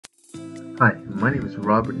Hi, my name is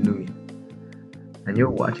Robert Nguyen, and you're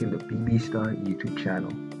watching the BB Star YouTube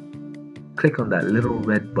channel. Click on that little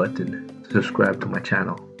red button to subscribe to my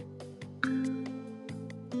channel.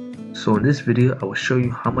 So in this video, I will show you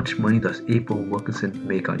how much money does April Wilkerson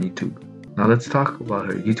make on YouTube. Now let's talk about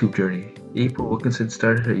her YouTube journey. April Wilkerson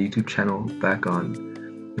started her YouTube channel back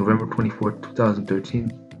on November 24,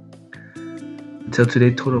 2013. Until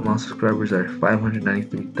today, total amount of subscribers are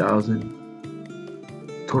 593,000.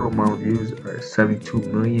 Total amount of views are 72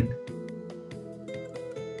 million.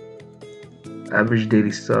 Average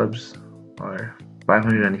daily subs are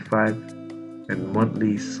 595, and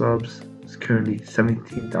monthly subs is currently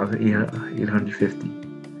 17,850.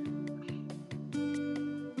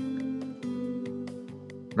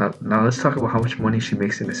 Now let's talk about how much money she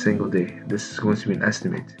makes in a single day. This is going to be an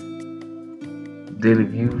estimate. Daily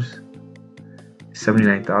views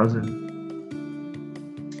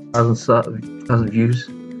 79,000. 1,000 views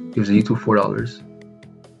gives YouTube $4.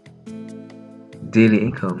 Daily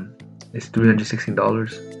income is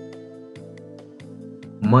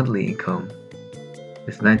 $316. Monthly income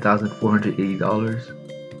is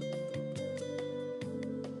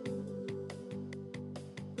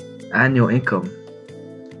 $9,480. Annual income,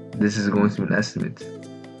 this is going to be an estimate.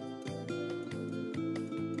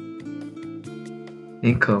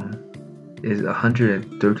 Income is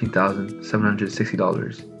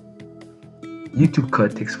 $113,760. YouTube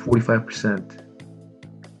cut takes 45%.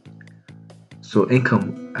 So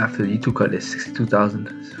income after the YouTube cut is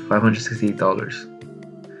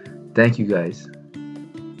 $62,568. Thank you guys.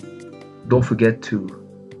 Don't forget to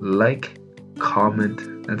like, comment,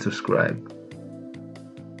 and subscribe.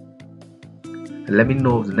 And let me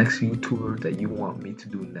know of the next YouTuber that you want me to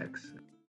do next.